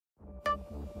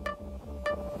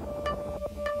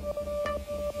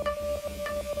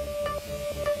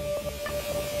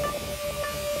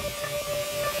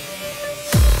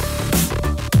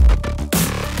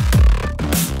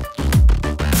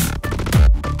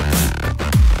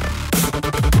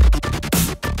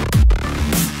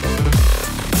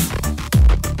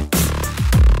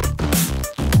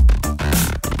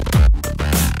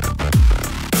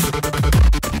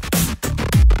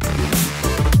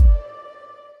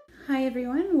Hi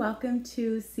everyone, welcome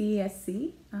to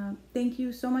CESC. Thank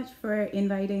you so much for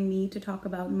inviting me to talk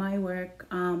about my work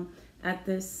at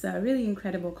this really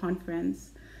incredible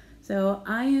conference. So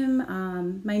my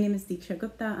name is Deeksha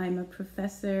Gupta. I'm a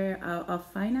professor of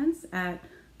finance at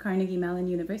Carnegie Mellon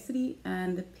University,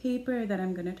 and the paper that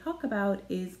I'm going to talk about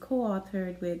is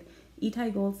co-authored with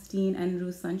Itai Goldstein and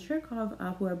Ruslan Shirkov,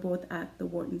 who are both at the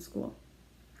Wharton School.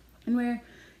 And we're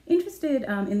interested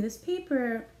in this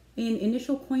paper in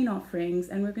initial coin offerings,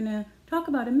 and we're going to talk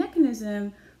about a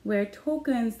mechanism where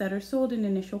tokens that are sold in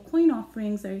initial coin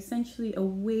offerings are essentially a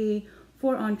way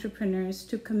for entrepreneurs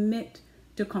to commit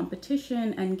to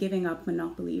competition and giving up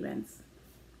monopoly rents.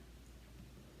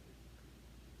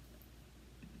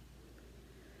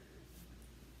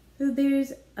 So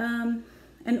there's an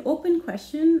open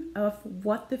question of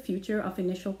what the future of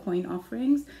initial coin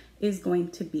offerings is going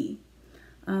to be.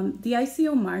 The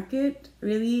ICO market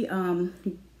really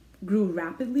grew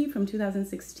rapidly from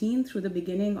 2016 through the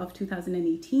beginning of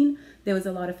 2018. There was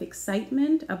a lot of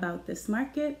excitement about this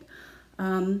market.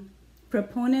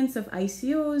 Proponents of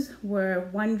ICOs were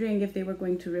wondering if they were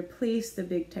going to replace the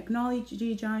big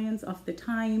technology giants of the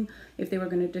time, if they were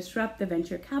going to disrupt the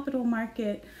venture capital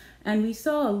market, and we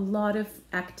saw a lot of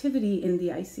activity in the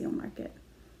ICO market.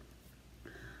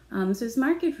 So this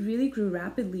market really grew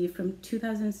rapidly from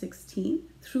 2016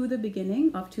 through the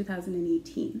beginning of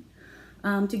 2018.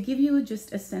 To give you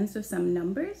just a sense of some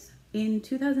numbers, in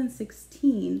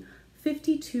 2016,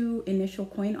 52 initial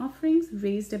coin offerings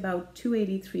raised about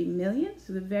 283 million,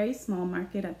 so a very small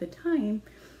market at the time.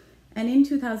 And in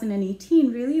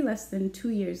 2018, really less than 2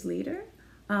 years later,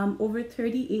 over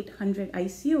 3,800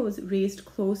 ICOs raised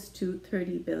close to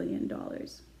 $30 billion.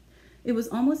 It was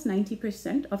almost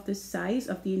 90% of the size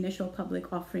of the initial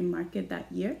public offering market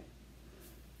that year.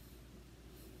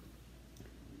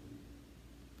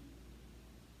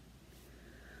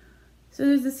 So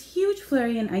there's this huge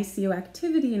flurry in ICO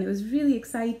activity, and it was really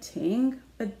exciting.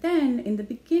 But then in the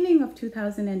beginning of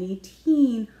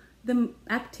 2018, the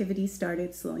activity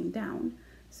started slowing down.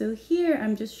 So here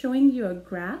I'm just showing you a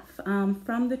graph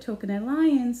from the Token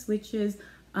Alliance, which is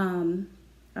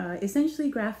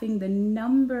essentially graphing the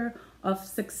number of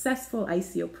successful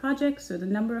ICO projects, so the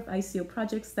number of ICO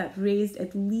projects that raised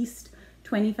at least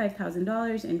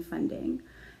 $25,000 in funding.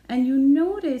 And you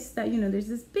notice that, there's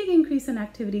this big increase in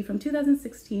activity from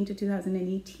 2016 to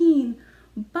 2018,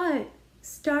 but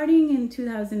starting in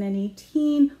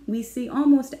 2018, we see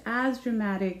almost as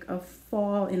dramatic a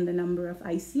fall in the number of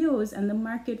ICOs, and the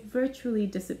market virtually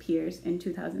disappears in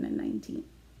 2019.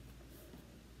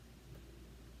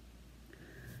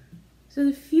 So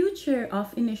the future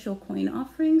of initial coin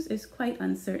offerings is quite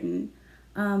uncertain.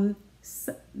 Some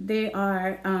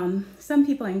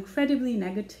people are incredibly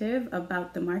negative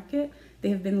about the market. They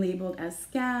have been labeled as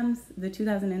scams. The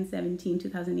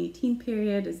 2017-2018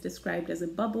 period is described as a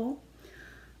bubble.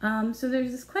 So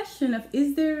there's this question of,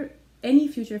 is there any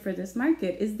future for this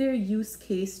market? Is there a use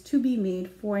case to be made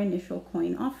for initial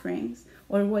coin offerings?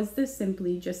 Or was this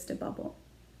simply just a bubble?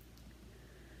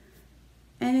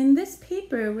 And in this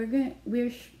paper,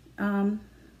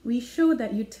 we show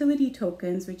that utility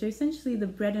tokens, which are essentially the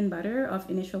bread and butter of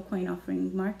initial coin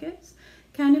offering markets,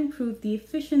 can improve the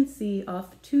efficiency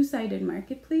of two-sided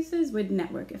marketplaces with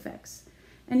network effects.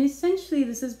 And essentially,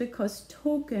 this is because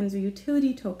tokens or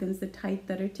utility tokens, the type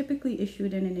that are typically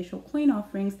issued in initial coin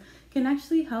offerings, can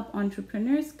actually help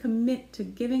entrepreneurs commit to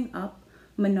giving up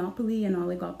monopoly and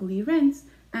oligopoly rents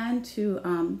and to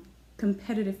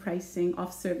competitive pricing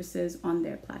of services on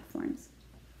their platforms.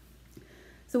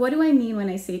 So what do I mean when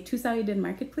I say two-sided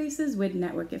marketplaces with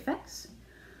network effects?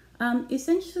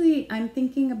 Essentially, I'm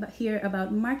thinking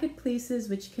about marketplaces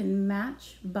which can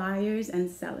match buyers and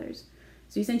sellers.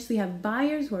 So you essentially have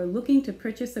buyers who are looking to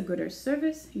purchase a good or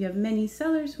service. You have many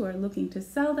sellers who are looking to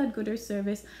sell that good or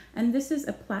service, and this is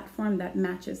a platform that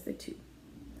matches the two.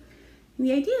 And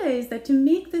the idea is that to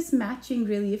make this matching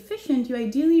really efficient, you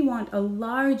ideally want a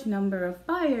large number of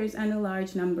buyers and a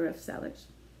large number of sellers.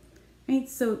 Right?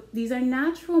 So these are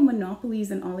natural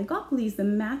monopolies and oligopolies, the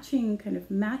matching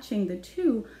the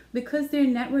two, because they're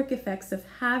network effects of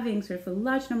having sort of a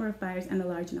large number of buyers and a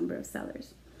large number of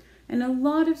sellers. And a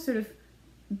lot of sort of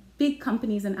big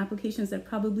companies and applications that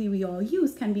probably we all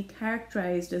use can be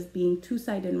characterized as being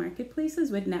two-sided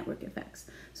marketplaces with network effects.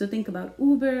 So think about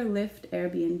Uber, Lyft,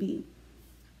 Airbnb.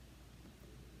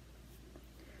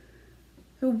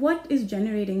 So what is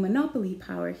generating monopoly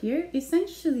power here?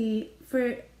 Essentially,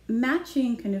 for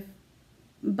matching kind of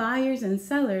buyers and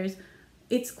sellers,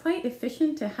 it's quite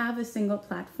efficient to have a single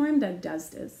platform that does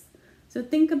this. So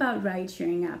think about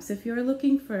ride-sharing apps. If you're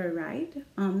looking for a ride,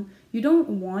 you don't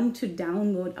want to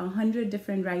download 100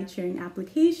 different ride-sharing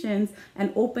applications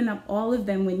and open up all of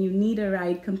them when you need a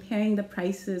ride, comparing the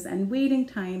prices and waiting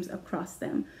times across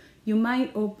them. You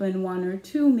might open 1 or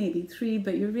 2, maybe 3,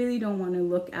 but you really don't want to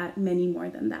look at many more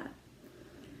than that.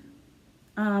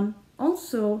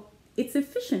 Also, it's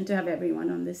efficient to have everyone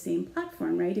on the same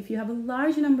platform, right? If you have a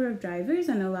large number of drivers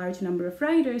and a large number of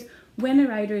riders, when a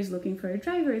rider is looking for a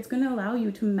driver, it's going to allow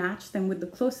you to match them with the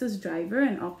closest driver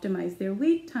and optimize their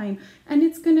wait time. And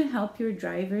it's going to help your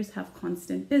drivers have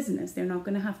constant business. They're not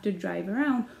going to have to drive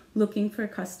around looking for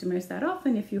customers that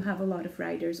often if you have a lot of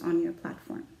riders on your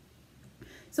platform.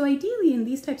 So ideally, in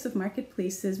these types of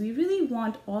marketplaces, we really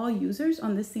want all users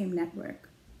on the same network.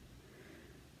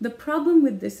 The problem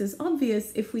with this is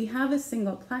obvious. If we have a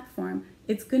single platform,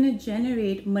 it's going to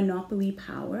generate monopoly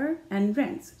power and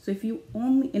rents. So if you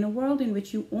only, in a world in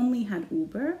which you only had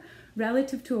Uber,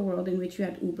 relative to a world in which you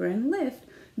had Uber and Lyft,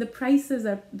 the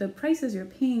prices you're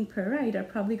paying per ride are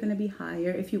probably going to be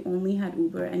higher if you only had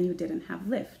Uber and you didn't have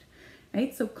Lyft,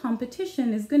 right? So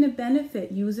competition is going to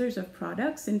benefit users of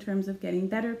products in terms of getting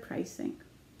better pricing.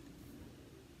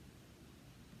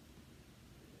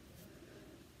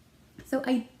 So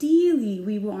ideally,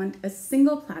 we want a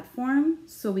single platform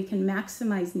so we can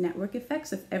maximize network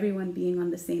effects of everyone being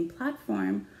on the same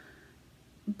platform.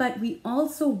 But we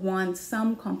also want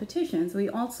some competition. So we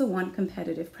also want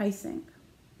competitive pricing.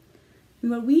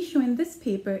 And what we show in this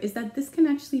paper is that this can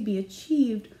actually be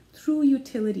achieved through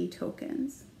utility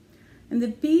tokens. And the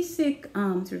basic, there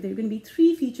are going to be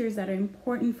 3 features that are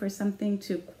important for something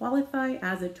to qualify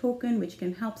as a token, which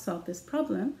can help solve this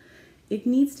problem. It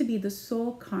needs to be the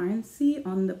sole currency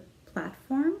on the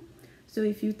platform. So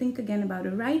if you think again about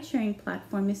a ride-sharing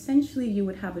platform, essentially you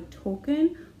would have a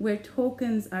token where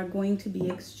tokens are going to be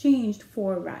exchanged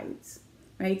for rides,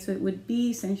 right? So it would be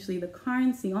essentially the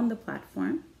currency on the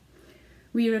platform.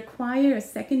 We require a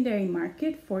secondary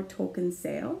market for token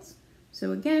sales.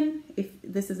 So again, if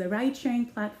this is a ride-sharing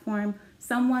platform,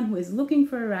 someone who is looking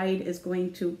for a ride is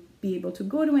going to be able to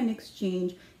go to an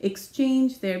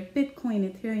exchange their Bitcoin,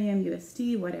 Ethereum,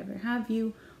 USD, whatever have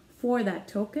you, for that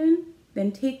token,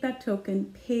 then take that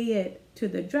token, pay it to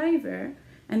the driver,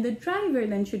 and the driver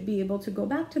then should be able to go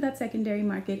back to that secondary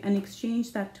market and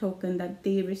exchange that token that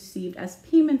they received as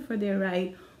payment for their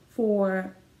ride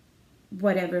for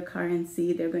whatever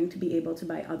currency they're going to be able to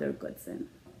buy other goods in.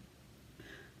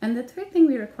 And the third thing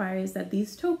we require is that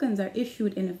these tokens are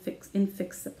issued in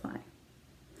fixed supply.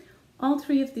 All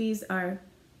 3 of these are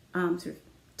sort of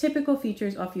typical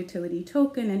features of utility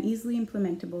token and easily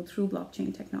implementable through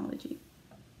blockchain technology.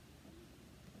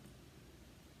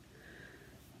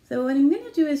 So what I'm going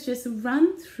to do is just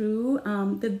run through,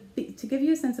 to give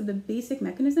you a sense of the basic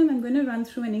mechanism, I'm going to run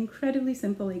through an incredibly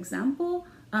simple example,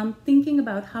 thinking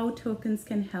about how tokens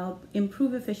can help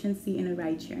improve efficiency in a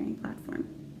ride-sharing platform.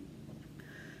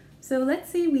 So let's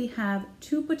say we have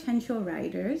 2 potential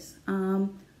riders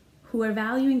who are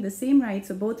valuing the same ride.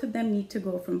 So both of them need to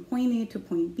go from point A to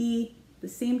point B the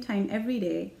same time every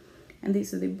day. And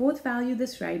so they both value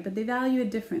this ride, but they value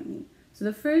it differently. So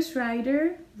the first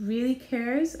rider really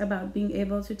cares about being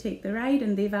able to take the ride,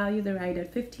 and they value the ride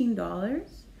at $15.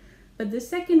 But the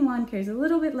second one cares a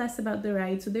little bit less about the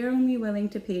ride, so they're only willing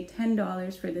to pay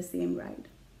 $10 for the same ride.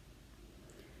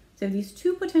 So these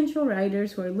 2 potential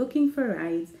riders who are looking for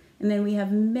rides, and then we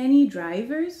have many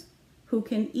drivers who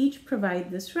can each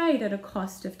provide this ride at a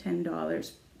cost of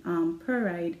 $10 per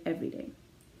ride every day.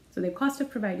 So the cost of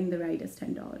providing the ride is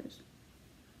 $10.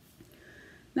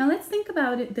 Now let's think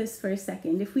about this for a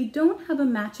second. If we don't have a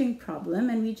matching problem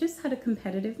and we just had a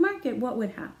competitive market, what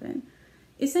would happen?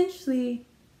 Essentially,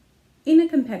 in a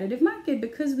competitive market,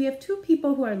 because we have 2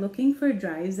 people who are looking for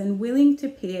drives and willing to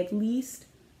pay at least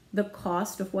the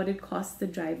cost of what it costs the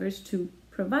drivers to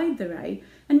provide the ride,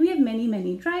 and we have many,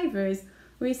 many drivers,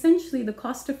 where essentially the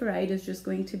cost of a ride is just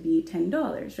going to be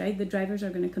 $10, right? The drivers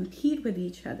are going to compete with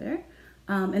each other,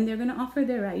 and they're going to offer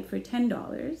their ride for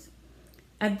 $10.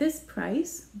 At this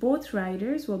price, both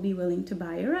riders will be willing to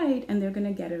buy a ride, and they're going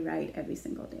to get a ride every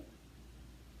single day.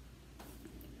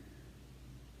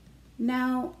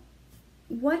 Now,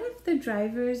 what if the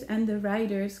drivers and the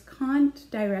riders can't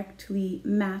directly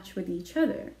match with each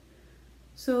other?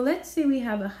 So let's say we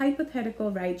have a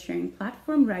hypothetical ride-sharing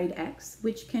platform, RideX,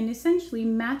 which can essentially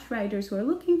match riders who are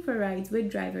looking for rides with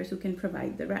drivers who can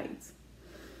provide the rides.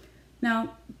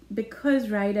 Now, because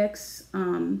RideX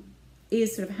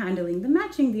is sort of handling the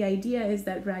matching, the idea is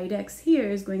that RideX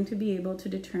here is going to be able to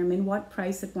determine what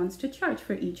price it wants to charge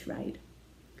for each ride.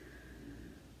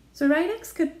 So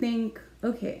RideX could think,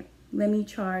 okay, let me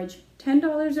charge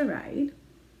 $10 a ride,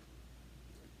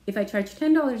 if I charge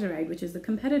 $10 a ride, which is the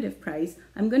competitive price,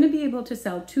 I'm going to be able to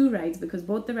sell 2 rides because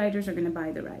both the riders are going to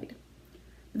buy the ride.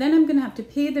 Then I'm going to have to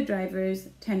pay the drivers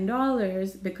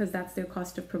 $10 because that's their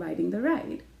cost of providing the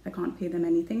ride. I can't pay them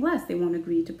anything less. They won't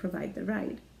agree to provide the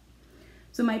ride.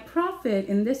 So my profit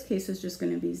in this case is just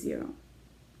going to be 0.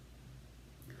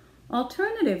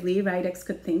 Alternatively, RideX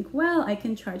could think, well, I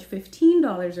can charge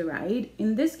 $15 a ride.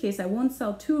 In this case, I won't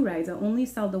sell 2 rides. I'll only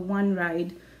sell the 1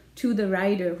 ride to the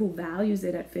rider who values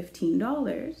it at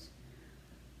 $15.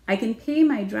 I can pay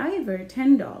my driver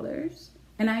 $10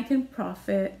 and I can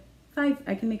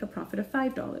make a profit of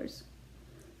 $5.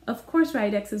 Of course,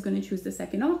 RideX is going to choose the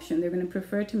second option. They're going to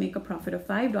prefer to make a profit of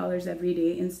 $5 every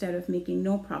day instead of making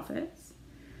no profits.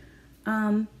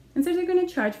 And so they're going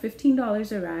to charge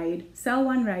 $15 a ride, sell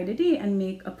 1 ride a day, and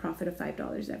make a profit of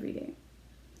 $5 every day.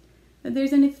 But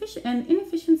there's an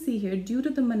inefficiency here due to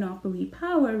the monopoly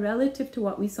power relative to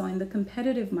what we saw in the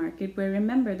competitive market, where,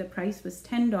 remember, the price was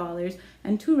 $10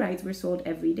 and 2 rides were sold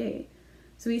every day.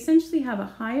 So we essentially have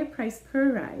a higher price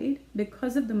per ride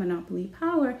because of the monopoly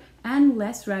power, and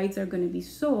less rides are going to be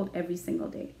sold every single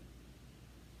day.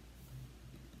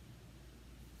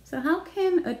 So how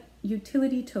can a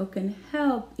utility token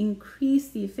help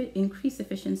increase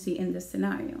efficiency in this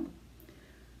scenario?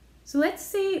 So let's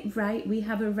say we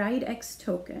have a RideX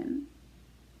token,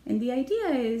 and the idea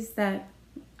is that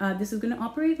this is going to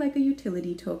operate like a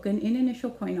utility token in initial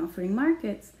coin offering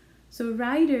markets. So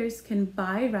riders can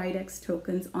buy RideX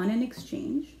tokens on an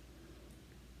exchange.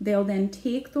 They'll then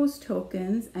take those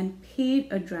tokens and pay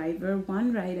a driver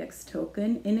 1 RideX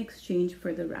token in exchange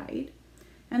for the ride.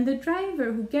 And the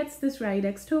driver who gets this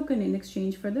RideX token in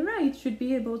exchange for the ride should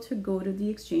be able to go to the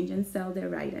exchange and sell their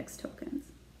RideX tokens.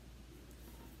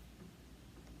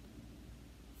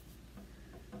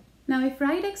 Now, if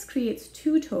RideX creates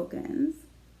 2 tokens,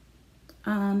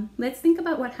 let's think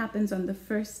about what happens on the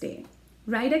first day.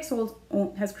 RideX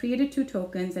has created 2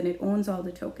 tokens and it owns all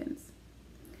the tokens.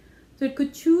 So it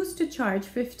could choose to charge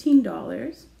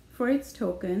 $15 for its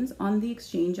tokens on the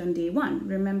exchange on day 1.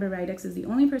 Remember, RideX is the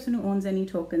only person who owns any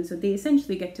tokens, so they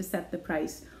essentially get to set the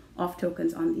price of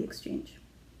tokens on the exchange.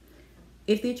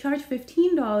 If they charge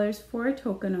 $15 for a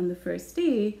token on the first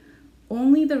day,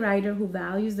 only the rider who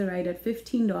values the ride at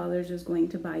 $15 is going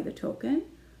to buy the token.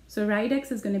 So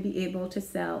RideX is going to be able to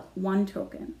sell 1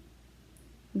 token.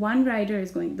 One rider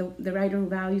is going, the rider who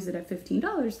values it at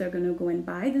 $15, they're going to go and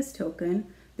buy this token.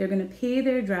 They're going to pay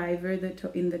their driver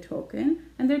in the token,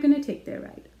 and they're going to take their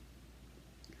ride.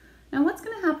 Now, what's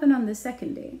going to happen on the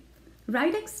second day?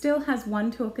 RideX still has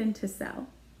 1 token to sell,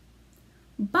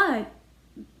 but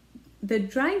the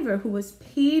driver who was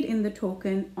paid in the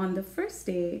token on the first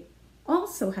day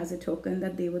also has a token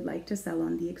that they would like to sell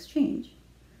on the exchange.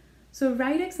 So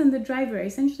RideX and the driver are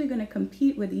essentially going to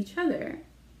compete with each other.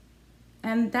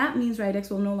 And that means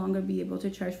RideX will no longer be able to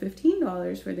charge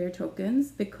 $15 for their tokens.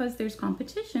 Because there's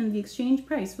competition, the exchange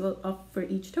price for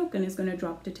each token is going to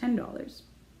drop to $10.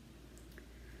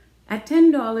 At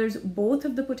 $10, both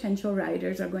of the potential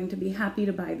riders are going to be happy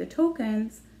to buy the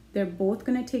tokens. They're both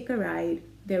going to take a ride.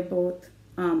 They're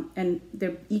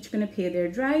each going to pay their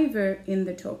driver in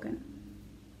the token.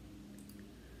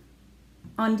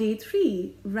 On day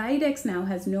 3, RideX now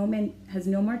has no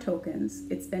more tokens.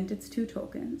 It spent its 2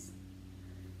 tokens.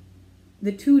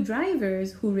 The 2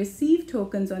 drivers who receive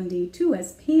tokens on day 2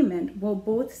 as payment will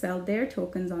both sell their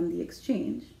tokens on the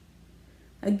exchange.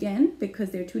 Again, because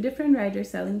they're 2 different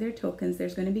riders selling their tokens,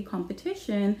 there's going to be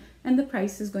competition and the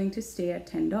price is going to stay at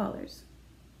 $10.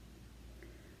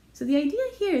 So the idea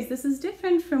here is this is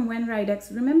different from when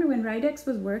RideX, remember when RideX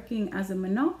was working as a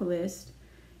monopolist,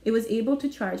 it was able to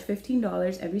charge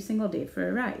 $15 every single day for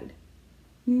a ride.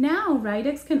 Now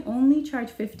RideX can only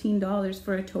charge $15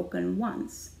 for a token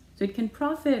once. So it can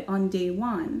profit on day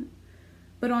 1,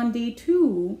 but on day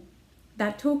 2,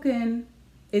 that token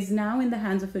is now in the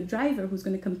hands of a driver who's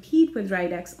going to compete with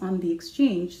RideX on the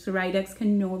exchange, so RideX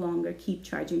can no longer keep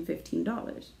charging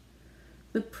 $15.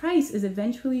 The price is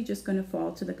eventually just going to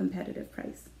fall to the competitive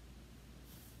price.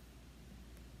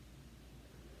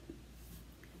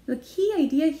 The key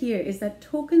idea here is that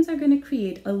tokens are going to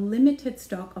create a limited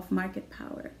stock of market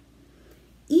power.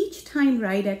 Each time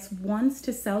RideX wants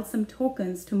to sell some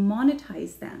tokens to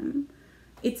monetize them,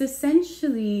 it's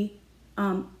essentially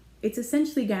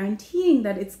guaranteeing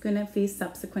that it's going to face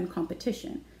subsequent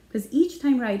competition. Because each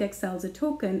time RideX sells a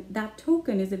token, that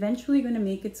token is eventually going to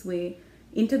make its way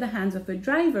into the hands of a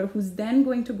driver who's then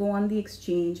going to go on the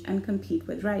exchange and compete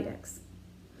with RideX.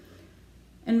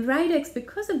 And RideX,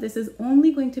 because of this, is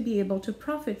only going to be able to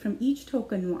profit from each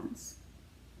token once.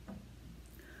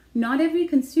 Not every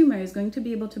consumer is going to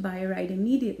be able to buy a ride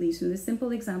immediately. So in the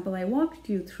simple example I walked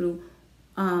you through,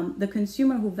 the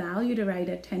consumer who valued a ride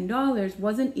at $10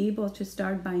 wasn't able to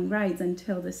start buying rides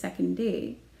until the second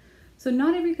day. So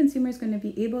not every consumer is going to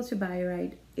be able to buy a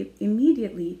ride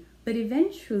immediately, but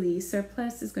eventually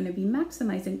surplus is going to be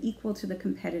maximized and equal to the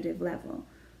competitive level,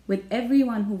 with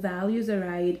everyone who values a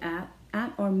ride at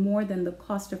or more than the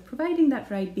cost of providing that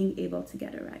ride being able to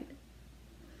get a ride.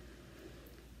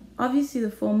 Obviously, the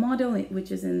full model,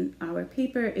 which is in our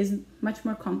paper, is much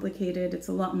more complicated. It's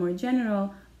a lot more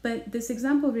general, but this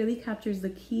example really captures the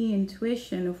key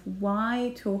intuition of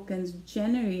why tokens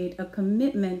generate a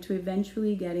commitment to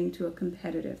eventually getting to a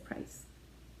competitive price.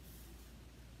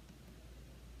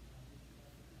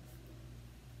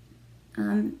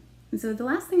 So the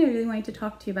last thing I really wanted to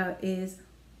talk to you about is,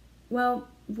 well,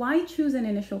 why choose an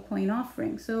initial coin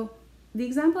offering? So the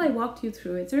example I walked you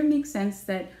through, it sort of makes sense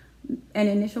that an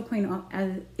initial coin,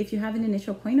 if you have an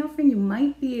initial coin offering, you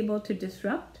might be able to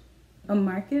disrupt a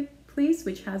marketplace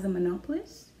which has a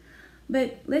monopolist.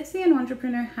 But let's say an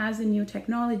entrepreneur has a new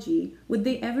technology, should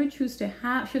they ever choose to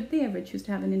have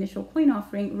an initial coin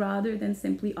offering rather than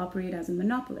simply operate as a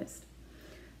monopolist?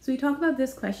 So we talk about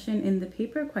this question in the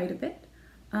paper quite a bit.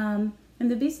 And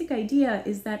the basic idea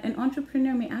is that an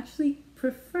entrepreneur may actually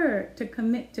prefer to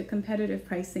commit to competitive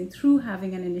pricing through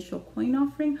having an initial coin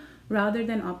offering rather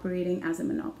than operating as a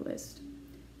monopolist.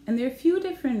 And there are a few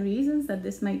different reasons that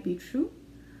this might be true.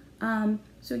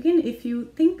 So again, if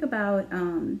you think about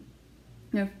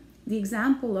the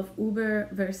example of Uber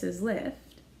versus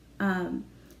Lyft,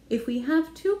 if we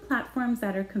have two platforms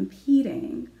that are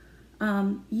competing,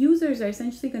 users are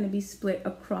essentially going to be split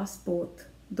across both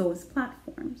those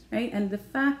platforms, right? And the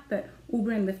fact that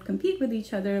Uber and Lyft compete with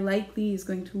each other likely is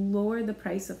going to lower the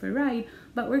price of a ride,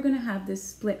 but we're going to have this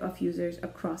split of users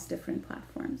across different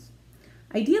platforms.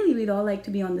 Ideally, we'd all like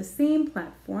to be on the same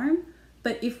platform,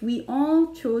 but if we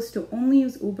all chose to only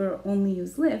use Uber or only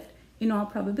use Lyft, in all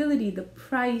probability, the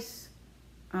price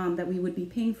that we would be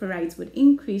paying for rides would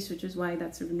increase, which is why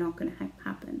that's sort of not going to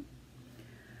happen.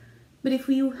 But if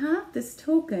you have this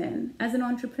token, as an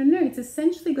entrepreneur, it's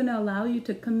essentially going to allow you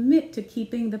to commit to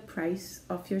keeping the price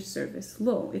of your service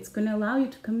low. It's going to allow you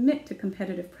to commit to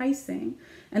competitive pricing,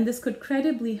 and this could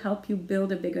credibly help you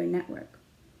build a bigger network.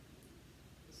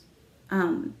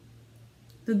 So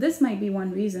this might be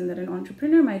one reason that an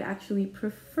entrepreneur might actually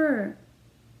prefer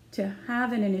to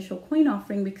have an initial coin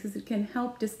offering, because it can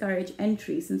help discourage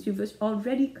entry. Since you've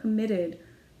already committed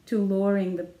to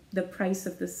lowering the price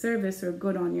of the service or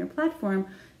good on your platform,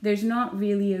 there's not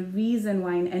really a reason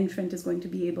why an entrant is going to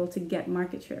be able to get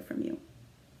market share from you.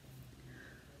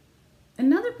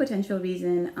 Another potential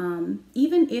reason,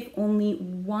 even if only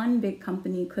one big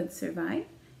company could survive,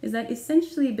 is that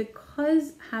essentially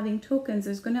because having tokens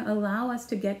is going to allow us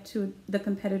to get to the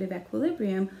competitive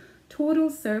equilibrium, total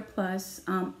surplus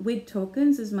with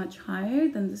tokens is much higher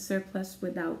than the surplus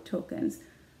without tokens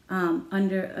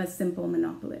under a simple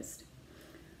monopolist.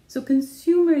 So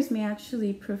consumers may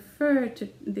actually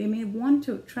they may want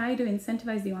to try to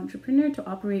incentivize the entrepreneur to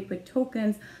operate with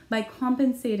tokens by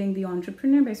compensating the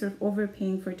entrepreneur by sort of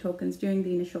overpaying for tokens during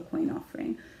the initial coin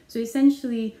offering. So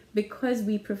essentially, because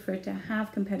we prefer to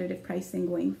have competitive pricing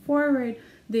going forward,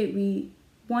 we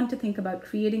want to think about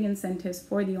creating incentives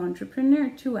for the entrepreneur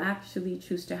to actually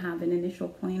choose to have an initial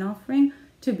coin offering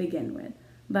to begin with,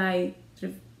 by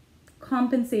sort of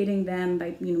compensating them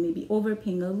by maybe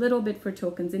overpaying a little bit for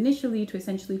tokens initially to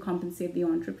essentially compensate the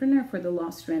entrepreneur for the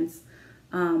lost rents,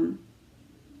 for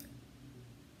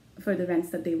the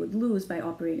rents that they would lose by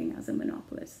operating as a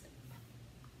monopolist.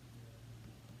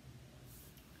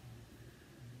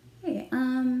 Okay,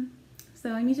 so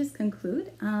let me just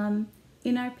conclude.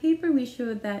 In our paper, we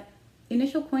showed that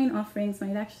initial coin offerings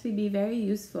might actually be very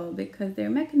useful because their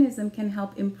mechanism can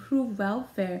help improve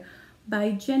welfare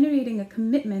by generating a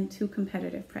commitment to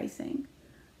competitive pricing.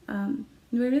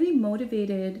 We're really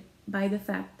motivated by the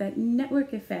fact that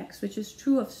network effects, which is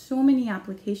true of so many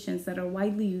applications that are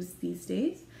widely used these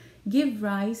days, give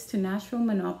rise to natural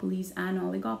monopolies and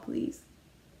oligopolies.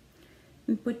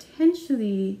 And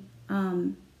potentially,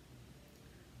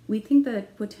 we think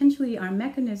that potentially our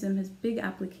mechanism has big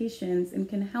applications and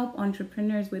can help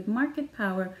entrepreneurs with market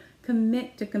power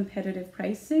commit to competitive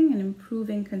pricing and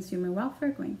improving consumer welfare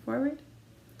going forward.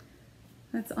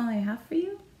 That's all I have for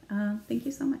you. Thank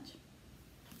you so much.